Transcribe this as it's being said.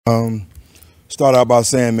Um, Start out by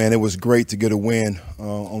saying, man, it was great to get a win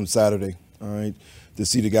on Saturday. All right, to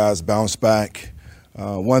see the guys bounce back.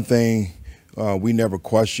 One thing we never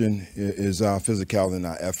question is our physicality and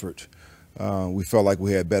our effort. We felt like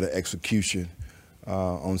we had better execution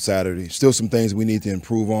on Saturday. Still some things we need to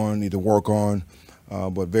improve on, need to work on,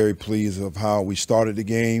 but very pleased of how we started the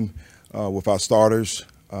game with our starters,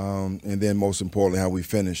 and then most importantly how we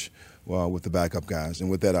finish with the backup guys. And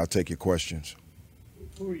with that, I'll take your questions.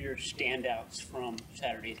 Who were your standouts from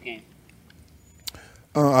Saturday's game?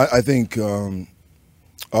 I think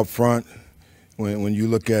up front, when you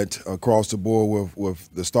look at across the board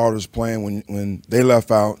with the starters playing, when they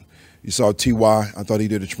left out, you saw T.Y. I thought he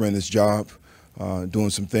did a tremendous job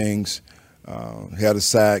doing some things. Had a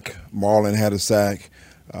sack. Marlon had a sack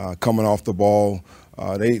coming off the ball.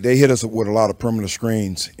 They hit us with a lot of perimeter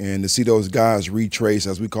screens, and to see those guys retrace,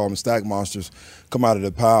 as we call them, stack monsters, come out of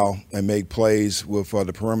the pile and make plays with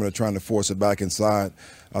the perimeter trying to force it back inside,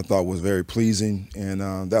 I thought was very pleasing,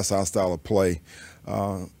 and that's our style of play.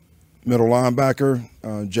 Middle linebacker,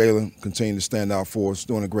 Jalen, continued to stand out for us,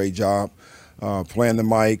 doing a great job. Playing the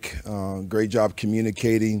mic, great job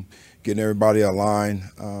communicating, getting everybody aligned.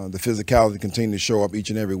 The physicality continued to show up each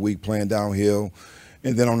and every week, playing downhill.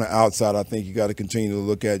 And then on the outside, I think you got to continue to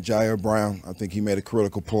look at Jair Brown. I think he made a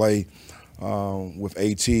critical play with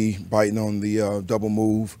AT biting on the double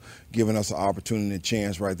move, giving us an opportunity and a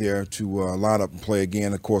chance right there to line up and play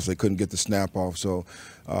again. Of course, they couldn't get the snap off. So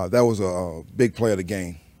that was a big play of the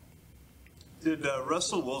game. Did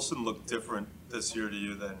Russell Wilson look different this year to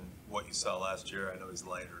you than what you saw last year? I know he's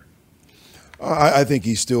lighter. I think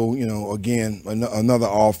he's still, again, another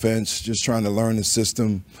offense, just trying to learn the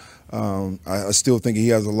system. I still think he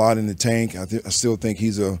has a lot in the tank. I still think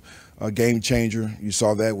he's a game changer. You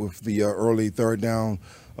saw that with the early third down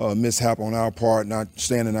mishap on our part, not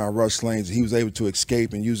staying in our rush lanes. He was able to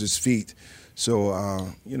escape and use his feet.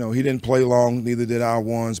 So, he didn't play long, neither did our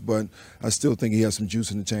ones, but I still think he has some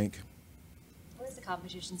juice in the tank. Where does the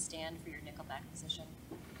competition stand for your nickelback position?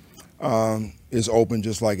 It's open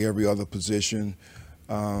just like every other position.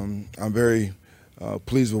 I'm very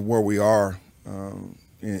pleased with where we are.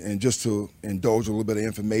 And just to indulge a little bit of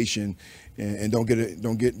information, and don't get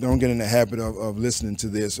in the habit of listening to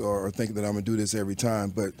this or thinking that I'm gonna do this every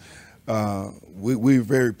time. But we're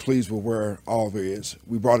very pleased with where Oliver is.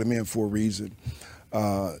 We brought him in for a reason.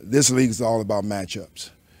 This league is all about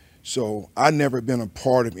matchups. So I've never been a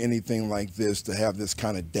part of anything like this to have this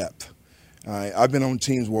kind of depth. I've been on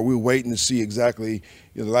teams where we're waiting to see exactly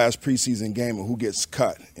the last preseason game of who gets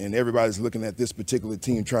cut, and everybody's looking at this particular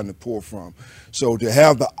team trying to pull from. So to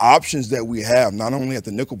have the options that we have, not only at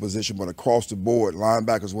the nickel position but across the board,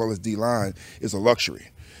 linebacker as well as D-line, is a luxury.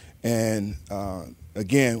 And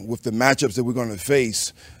again, with the matchups that we're going to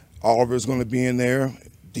face, Oliver's going to be in there,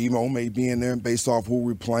 Demo may be in there based off who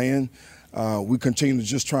we're playing. We continue to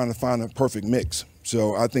just trying to find a perfect mix.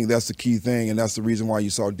 So I think that's the key thing, and that's the reason why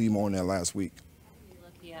you saw Demo in there last week.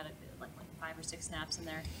 You had like 5 or 6 snaps in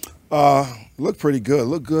there. Looked pretty good.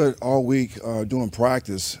 Looked good all week doing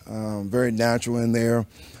practice. Very natural in there.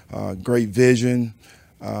 Great vision.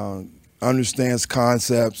 Understands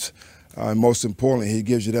concepts. And most importantly, he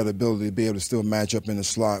gives you that ability to be able to still match up in the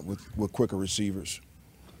slot with quicker receivers.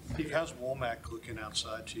 Steve, how's Womack looking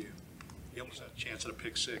outside to you? He almost had a chance at a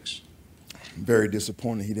pick six. Very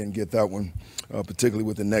disappointed he didn't get that one, particularly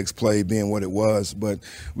with the next play being what it was. But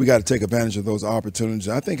we got to take advantage of those opportunities.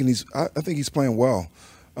 I think he's playing well.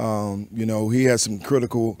 He had some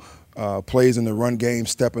critical plays in the run game,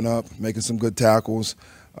 stepping up, making some good tackles.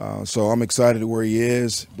 So I'm excited where he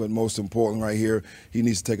is. But most important, right here, he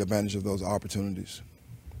needs to take advantage of those opportunities.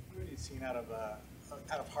 What have you seen out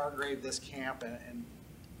of Hargrave this camp? And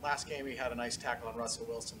last game he had a nice tackle on Russell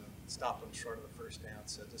Wilson and stopped him short of the first down.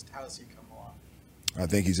 So just how does he come along? I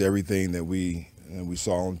think he's everything that we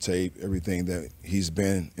saw on tape, everything that he's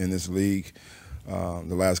been in this league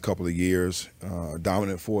the last couple of years.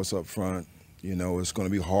 Dominant force up front. It's going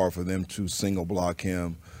to be hard for them to single block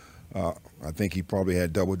him. I think he probably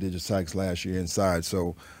had double-digit sacks last year inside.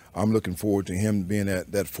 So I'm looking forward to him being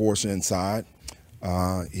that force inside.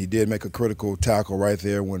 He did make a critical tackle right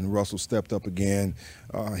there when Russell stepped up again.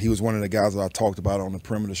 He was one of the guys that I talked about on the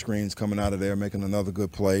perimeter screens coming out of there, making another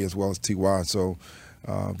good play, as well as T.Y. So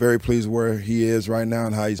very pleased where he is right now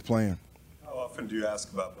and how he's playing. How often do you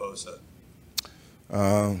ask about Bosa?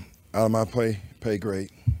 Out of my pay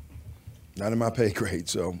grade. Not in my pay grade,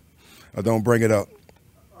 so I don't bring it up.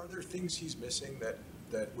 Are there things he's missing that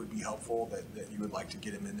would be helpful that you would like to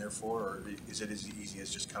get him in there for, or is it as easy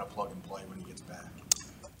as just kind of plug and play when he gets back?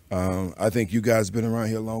 I think you guys have been around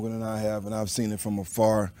here longer than I have, and I've seen it from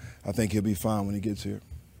afar. I think he'll be fine when he gets here.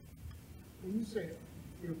 when you say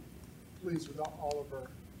you're pleased with Oliver,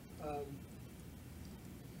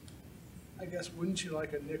 I guess wouldn't you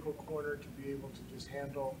like a nickel corner to be able to just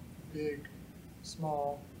handle big,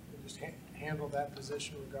 small, and just handle that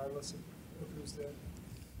position regardless of who's there?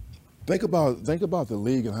 Think about the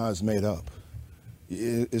league and how it's made up.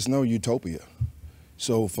 It's no utopia.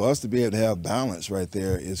 So for us to be able to have balance right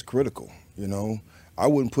there is critical. You know, I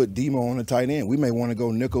wouldn't put Demo on the tight end. We may want to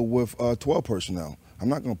go nickel with 12 personnel. I'm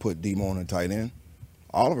not going to put Demo on the tight end.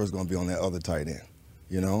 Oliver's going to be on that other tight end.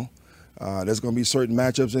 You know, there's going to be certain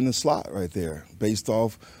matchups in the slot right there based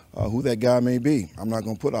off who that guy may be. I'm not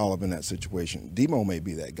going to put Oliver in that situation. Demo may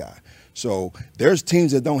be that guy. So there's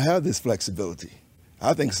teams that don't have this flexibility.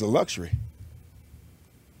 I think it's a luxury.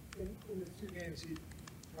 In the two games, he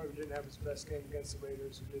probably didn't have his best game against the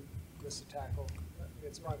Raiders, who did miss a tackle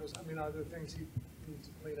against the Broncos. I mean, are there things he needs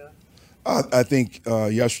to clean up? I think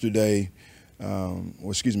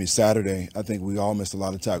Saturday, I think we all missed a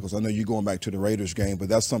lot of tackles. I know you're going back to the Raiders game, but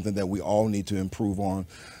that's something that we all need to improve on.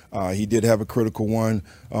 He did have a critical one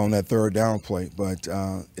on that third down play, but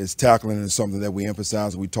it's tackling is something that we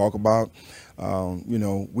emphasize and we talk about. You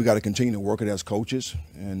know, we got to continue to work it as coaches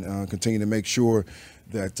and continue to make sure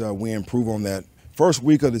that we improve on that. First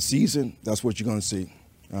week of the season, that's what you're going to see.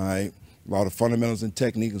 All right, a lot of fundamentals and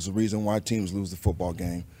technique is the reason why teams lose the football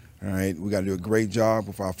game. All right, we got to do a great job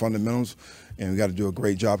with our fundamentals, and we got to do a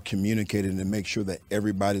great job communicating to make sure that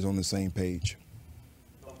everybody's on the same page.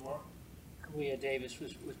 Kalia Davis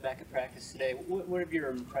was back at practice today. What have your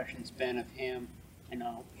impressions been of him? I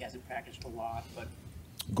know he hasn't practiced a lot, but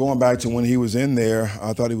going back to when he was in there,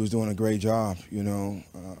 I thought he was doing a great job. You know,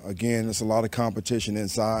 again, there's a lot of competition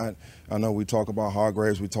inside. I know we talk about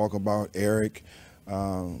Hargraves, we talk about Eric,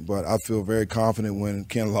 but I feel very confident when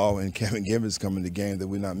Ken Law and Kevin Gibbons come in the game that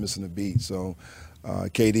we're not missing a beat. So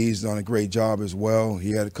KD's done a great job as well.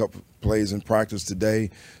 He had a couple plays in practice today,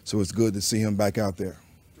 so it's good to see him back out there.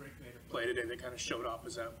 Drake made a play today that kind of showed off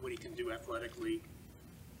as what he can do athletically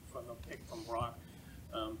from the pick from Brock.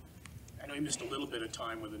 I know he missed a little bit of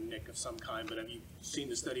time with a nick of some kind, but have you seen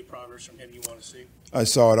the steady progress from him you want to see? I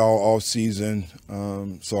saw it all season,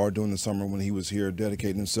 saw it during the summer when he was here,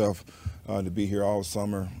 dedicating himself to be here all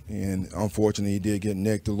summer. And unfortunately, he did get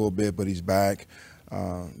nicked a little bit, but he's back.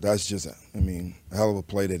 That's just, I mean, a hell of a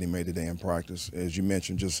play that he made today in practice. As you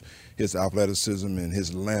mentioned, just his athleticism and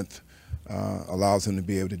his length allows him to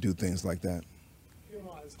be able to do things like that.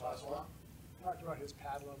 Talked about his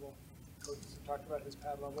pad level. Coaches have talked about his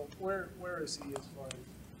pad level. Where is he as far as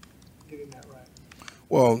getting that right?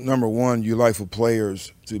 Well, number one, you like for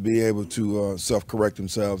players to be able to self-correct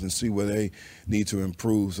themselves and see where they need to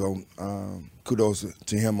improve. So kudos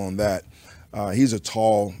to him on that. He's a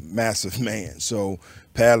tall, massive man. So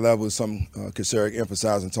pad level is something Kaseric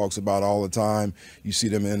emphasizes and talks about all the time. You see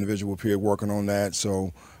them in individual period working on that.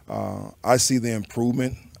 So I see the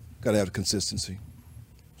improvement. Got to have consistency.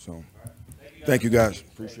 So thank you guys.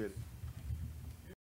 Appreciate it.